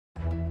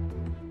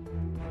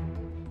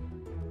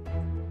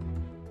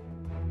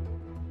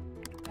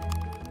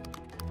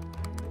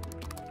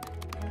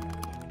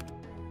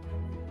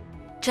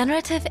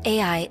Generative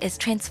AI is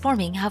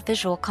transforming how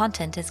visual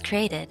content is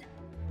created.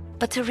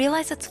 But to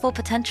realize its full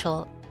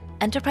potential,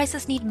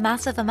 enterprises need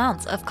massive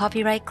amounts of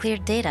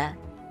copyright-cleared data,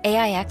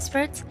 AI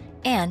experts,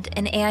 and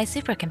an AI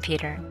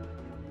supercomputer.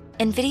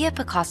 NVIDIA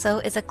Picasso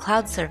is a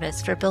cloud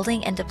service for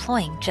building and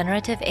deploying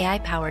generative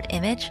AI-powered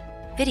image,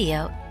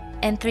 video,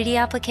 and 3D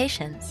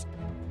applications.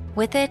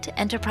 With it,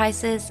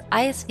 enterprises,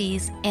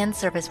 ISVs, and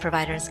service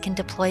providers can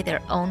deploy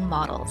their own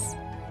models.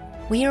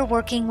 We are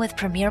working with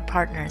premier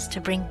partners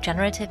to bring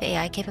generative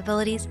AI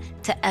capabilities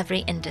to every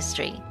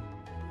industry.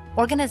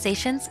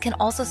 Organizations can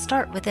also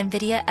start with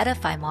NVIDIA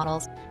Edify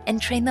models and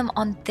train them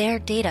on their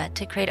data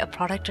to create a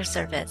product or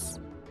service.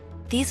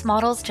 These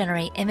models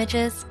generate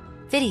images,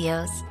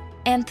 videos,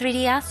 and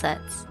 3D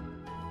assets.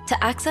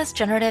 To access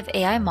generative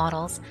AI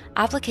models,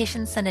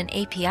 applications send an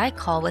API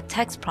call with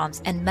text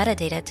prompts and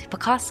metadata to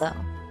Picasso.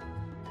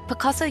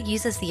 Picasso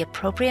uses the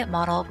appropriate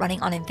model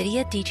running on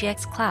NVIDIA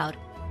DGX Cloud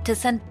to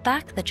send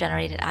back the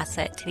generated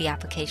asset to the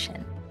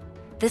application.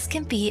 This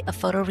can be a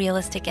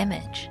photorealistic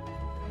image,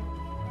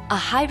 a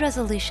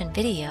high-resolution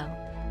video,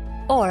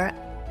 or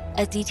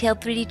a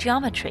detailed 3D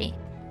geometry.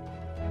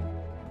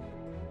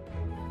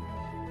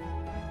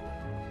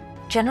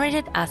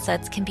 Generated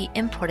assets can be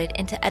imported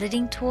into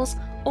editing tools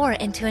or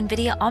into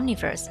NVIDIA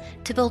Omniverse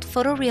to build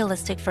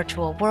photorealistic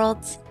virtual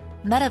worlds,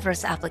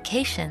 metaverse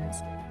applications,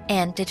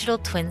 and digital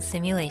twin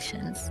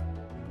simulations.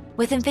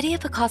 With NVIDIA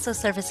Picasso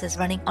services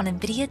running on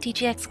NVIDIA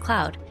DGX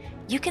Cloud,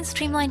 you can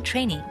streamline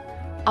training,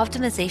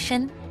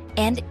 optimization,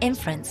 and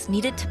inference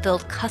needed to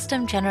build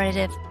custom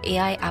generative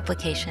AI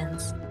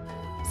applications.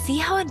 See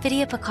how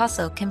NVIDIA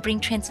Picasso can bring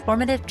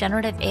transformative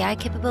generative AI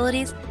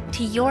capabilities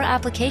to your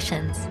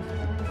applications.